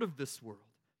anything out of this world.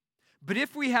 But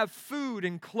if we have food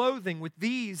and clothing, with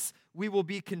these we will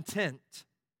be content.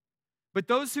 But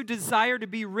those who desire to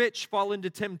be rich fall into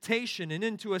temptation and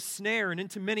into a snare and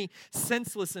into many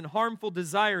senseless and harmful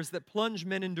desires that plunge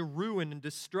men into ruin and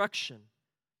destruction.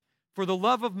 For the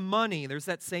love of money, there's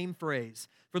that same phrase,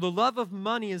 for the love of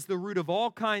money is the root of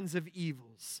all kinds of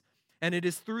evils. And it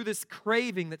is through this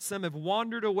craving that some have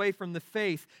wandered away from the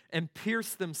faith and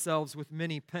pierced themselves with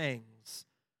many pangs.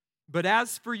 But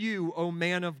as for you, O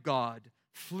man of God,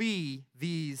 flee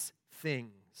these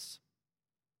things.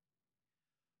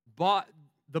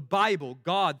 The Bible,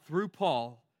 God, through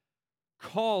Paul,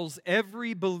 calls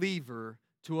every believer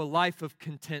to a life of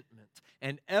contentment,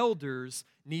 and elders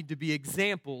need to be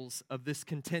examples of this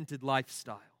contented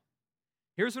lifestyle.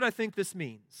 Here's what I think this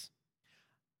means.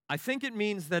 I think it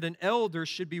means that an elder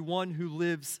should be one who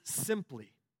lives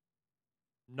simply,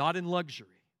 not in luxury,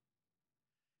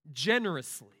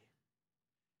 generously.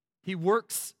 He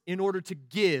works in order to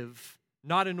give,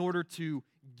 not in order to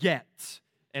get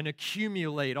and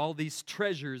accumulate all these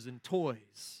treasures and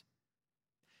toys.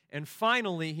 And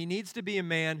finally, he needs to be a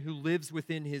man who lives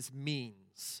within his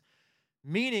means.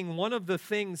 Meaning, one of the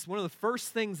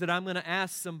first things that I'm going to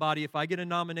ask somebody if I get a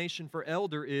nomination for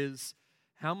elder is,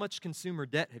 how much consumer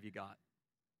debt have you got?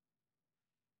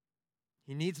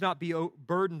 He needs not be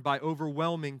burdened by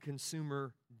overwhelming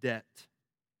consumer debt.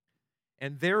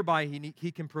 And thereby,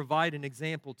 he can provide an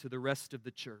example to the rest of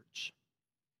the church.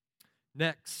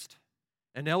 Next,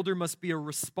 an elder must be a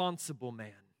responsible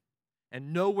man.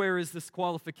 And nowhere is this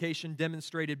qualification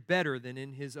demonstrated better than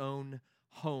in his own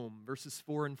home. Verses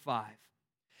 4 and 5.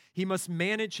 He must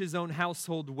manage his own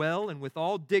household well and with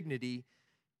all dignity,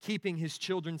 keeping his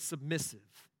children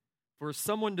submissive. For if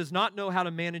someone does not know how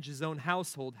to manage his own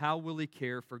household, how will he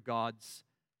care for God's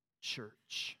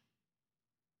church?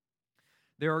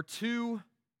 There are two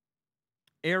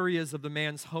areas of the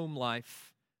man's home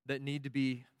life that need to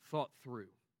be thought through.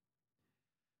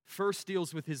 First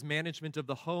deals with his management of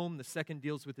the home. The second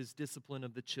deals with his discipline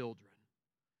of the children.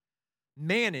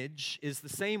 Manage is the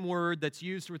same word that's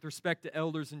used with respect to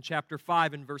elders in chapter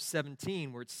 5 and verse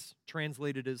 17, where it's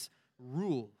translated as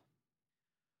rule.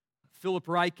 Philip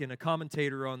Ryken, a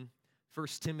commentator on 1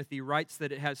 Timothy, writes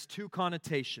that it has two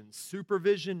connotations,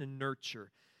 supervision and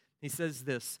nurture. He says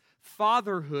this,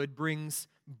 fatherhood brings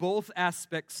both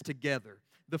aspects together.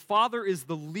 The father is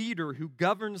the leader who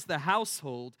governs the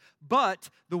household, but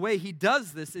the way he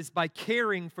does this is by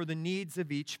caring for the needs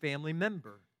of each family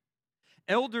member.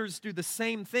 Elders do the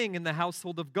same thing in the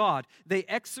household of God. They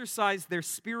exercise their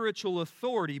spiritual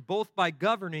authority both by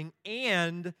governing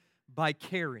and by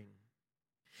caring.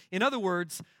 In other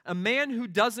words, a man who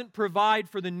doesn't provide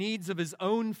for the needs of his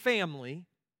own family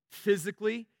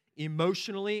physically,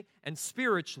 emotionally, and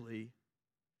spiritually,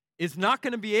 is not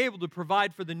going to be able to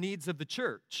provide for the needs of the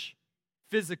church,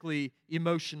 physically,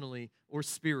 emotionally, or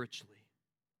spiritually.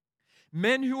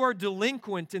 Men who are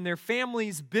delinquent in their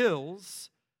family's bills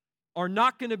are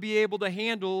not going to be able to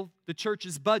handle the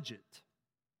church's budget.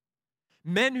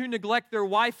 Men who neglect their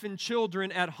wife and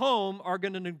children at home are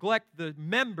going to neglect the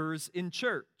members in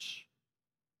church.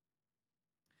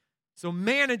 So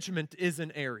management is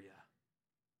an area.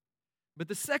 But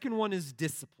the second one is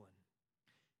discipline.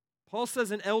 Paul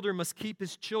says an elder must keep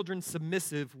his children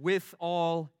submissive with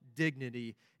all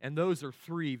dignity. And those are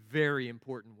three very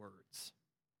important words,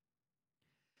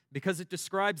 because it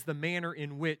describes the manner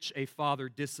in which a father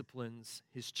disciplines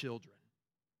his children.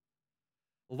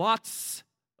 Lots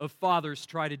of fathers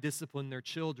try to discipline their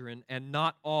children, and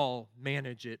not all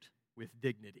manage it with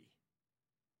dignity.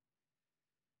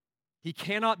 He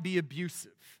cannot be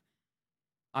abusive,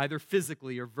 either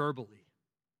physically or verbally.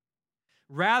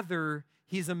 Rather,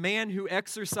 he's a man who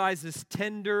exercises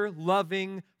tender,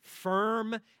 loving,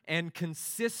 firm, and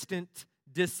consistent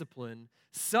discipline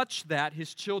such that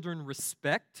his children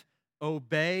respect,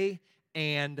 obey,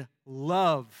 and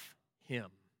love him.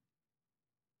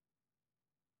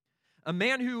 A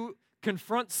man who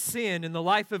confronts sin in the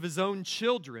life of his own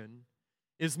children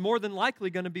is more than likely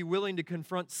going to be willing to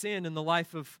confront sin in the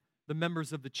life of the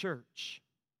members of the church.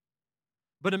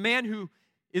 But a man who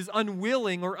is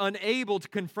unwilling or unable to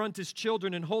confront his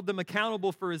children and hold them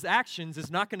accountable for his actions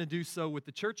is not going to do so with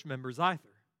the church members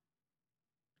either.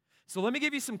 So let me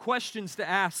give you some questions to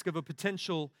ask of a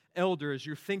potential elder as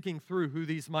you're thinking through who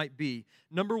these might be.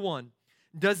 Number one,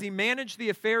 does he manage the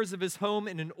affairs of his home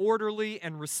in an orderly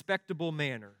and respectable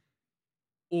manner?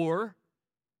 Or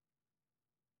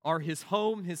are his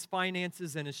home, his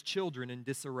finances, and his children in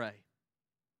disarray?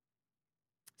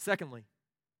 Secondly,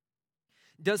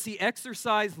 does he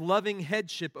exercise loving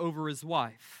headship over his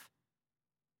wife?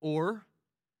 Or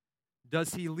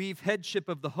does he leave headship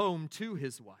of the home to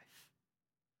his wife?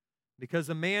 Because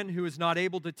a man who is not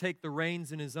able to take the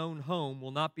reins in his own home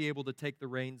will not be able to take the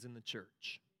reins in the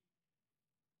church.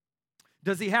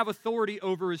 Does he have authority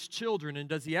over his children, and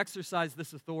does he exercise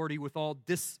this authority with all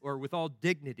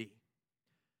dignity?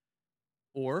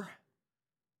 Or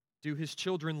do his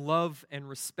children love and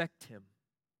respect him,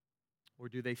 or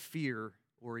do they fear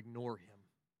or ignore him?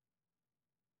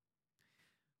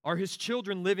 Are his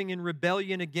children living in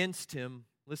rebellion against him,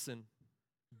 listen,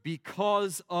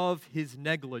 because of his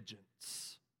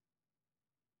negligence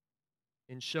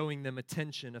in showing them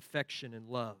attention, affection, and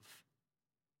love,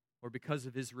 or because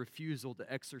of his refusal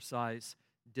to exercise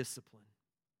discipline?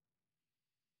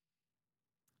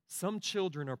 Some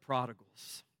children are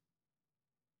prodigals.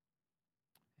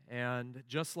 And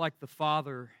just like the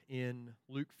father in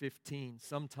Luke 15,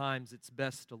 sometimes it's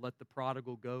best to let the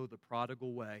prodigal go the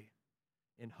prodigal way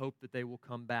in hope that they will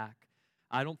come back.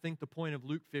 I don't think the point of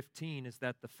Luke 15 is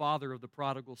that the father of the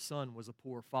prodigal son was a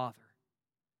poor father.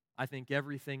 I think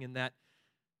everything in that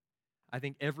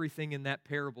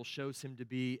parable shows him to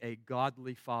be a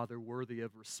godly father worthy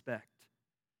of respect.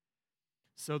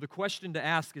 So the question to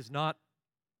ask is not,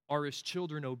 are his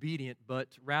children obedient, but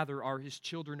rather, are his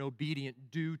children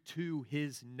obedient due to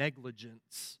his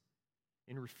negligence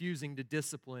in refusing to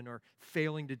discipline or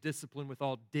failing to discipline with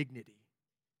all dignity?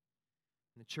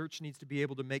 And the church needs to be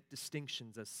able to make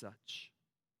distinctions as such.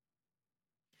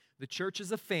 The church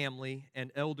is a family,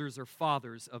 and elders are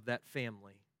fathers of that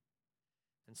family.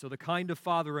 And so the kind of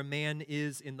father a man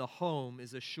is in the home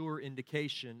is a sure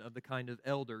indication of the kind of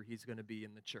elder he's going to be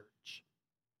in the church.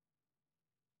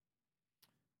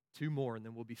 Two more, and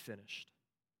then we'll be finished.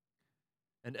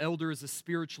 An elder is a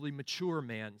spiritually mature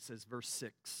man, says verse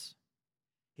 6.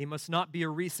 He must not be a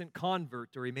recent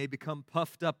convert, or he may become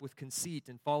puffed up with conceit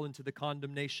and fall into the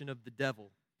condemnation of the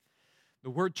devil. The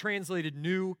word translated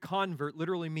new convert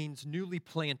literally means newly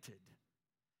planted.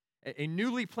 A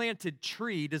newly planted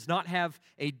tree does not have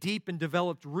a deep and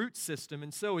developed root system,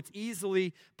 and so it's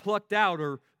easily plucked out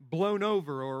or blown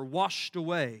over or washed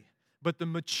away. But the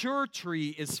mature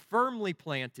tree is firmly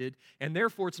planted, and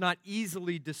therefore it's not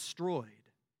easily destroyed.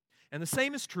 And the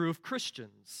same is true of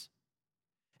Christians.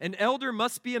 An elder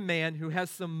must be a man who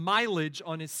has some mileage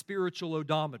on his spiritual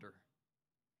odometer.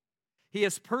 He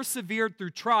has persevered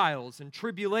through trials and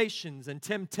tribulations and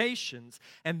temptations,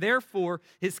 and therefore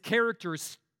his character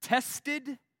is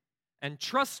tested and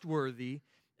trustworthy,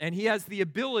 and he has the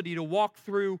ability to walk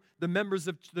through the members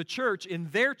of the church in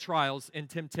their trials and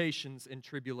temptations and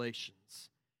tribulations.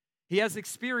 He has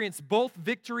experienced both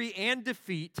victory and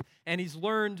defeat, and he's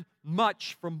learned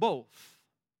much from both.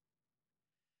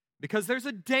 Because there's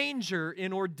a danger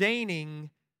in ordaining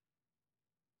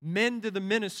men to the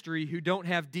ministry who don't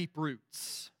have deep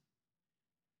roots.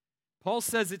 Paul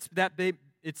says it's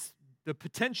the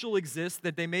potential exists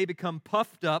that they may become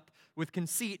puffed up with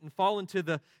conceit and fall into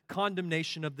the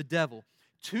condemnation of the devil.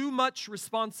 Too much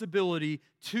responsibility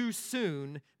too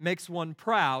soon makes one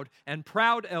proud, and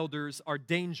proud elders are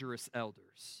dangerous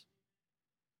elders.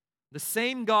 The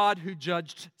same God who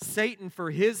judged Satan for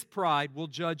his pride will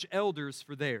judge elders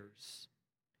for theirs.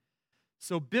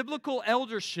 So biblical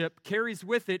eldership carries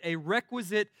with it a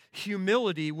requisite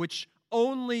humility which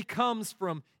only comes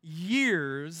from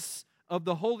years of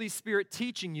the Holy Spirit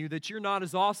teaching you that you're not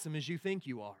as awesome as you think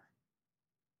you are.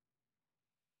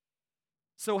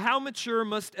 So how mature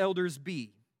must elders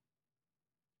be?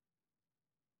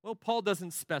 Well, Paul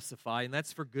doesn't specify, and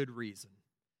that's for good reason.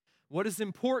 What is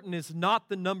important is not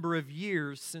the number of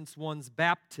years since one's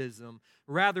baptism.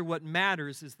 Rather, what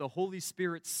matters is the Holy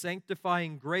Spirit's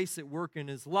sanctifying grace at work in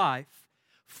his life,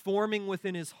 forming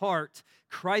within his heart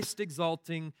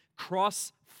Christ-exalting,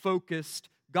 cross-focused,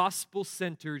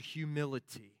 gospel-centered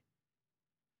humility.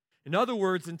 In other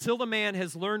words, until the man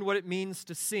has learned what it means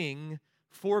to sing,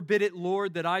 "Forbid it,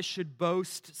 Lord, that I should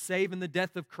boast, save in the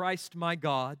death of Christ my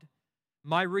God.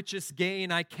 My richest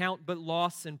gain I count but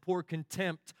loss and pour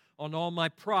contempt on all my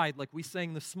pride," like we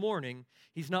sang this morning,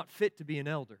 he's not fit to be an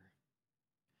elder.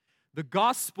 The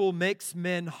gospel makes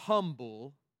men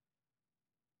humble,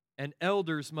 and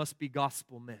elders must be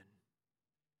gospel men.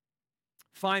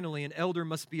 Finally, an elder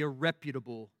must be a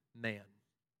reputable man.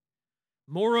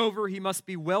 Moreover, he must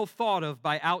be well thought of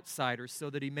by outsiders so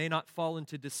that he may not fall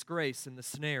into disgrace in the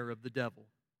snare of the devil.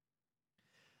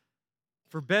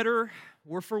 For better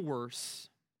or for worse,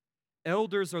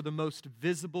 elders are the most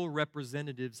visible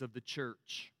representatives of the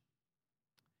church,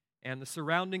 and the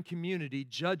surrounding community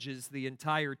judges the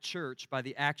entire church by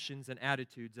the actions and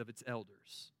attitudes of its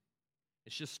elders.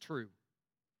 It's just true.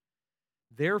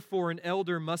 Therefore, an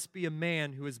elder must be a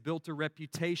man who has built a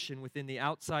reputation within the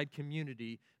outside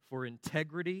community for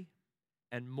integrity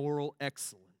and moral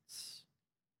excellence.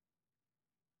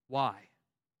 Why?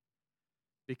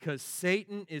 Because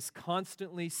Satan is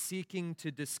constantly seeking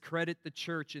to discredit the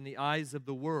church in the eyes of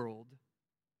the world,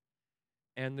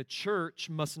 and the church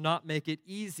must not make it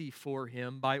easy for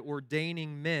him by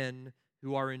ordaining men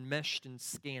who are enmeshed in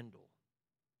scandal.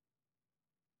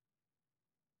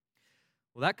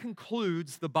 Well, that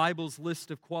concludes the Bible's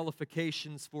list of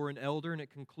qualifications for an elder, and it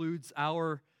concludes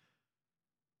our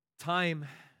time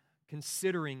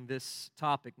considering this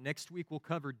topic. Next week we'll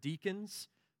cover deacons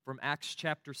from Acts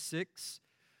chapter 6.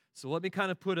 So let me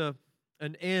kind of put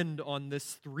an end on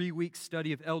this 3-week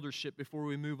study of eldership before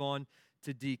we move on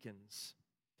to deacons.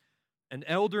 An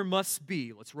elder must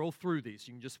be, let's roll through these.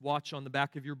 You can just watch on the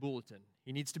back of your bulletin.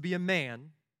 He needs to be a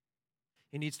man.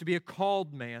 He needs to be a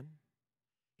called man.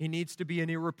 He needs to be an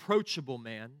irreproachable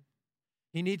man.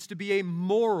 He needs to be a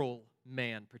moral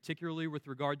man, particularly with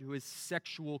regard to his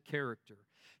sexual character.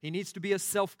 He needs to be a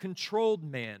self-controlled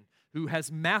man who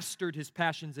has mastered his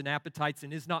passions and appetites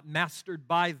and is not mastered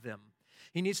by them.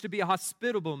 He needs to be a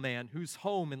hospitable man whose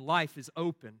home and life is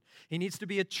open. He needs to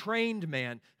be a trained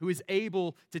man who is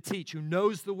able to teach, who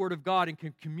knows the Word of God and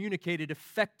can communicate it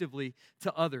effectively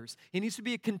to others. He needs to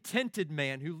be a contented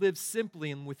man who lives simply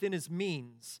and within his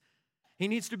means. He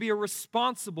needs to be a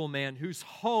responsible man whose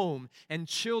home and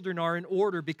children are in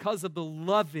order because of the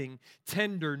loving,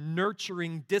 tender,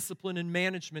 nurturing discipline and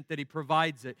management that he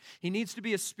provides it. He needs to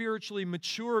be a spiritually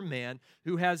mature man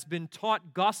who has been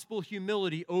taught gospel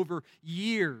humility over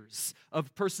years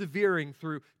of persevering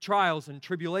through trials and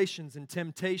tribulations and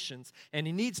temptations. And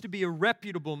he needs to be a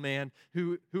reputable man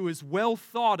who is well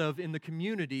thought of in the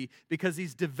community because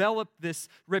he's developed this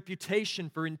reputation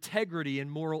for integrity and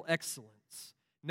moral excellence.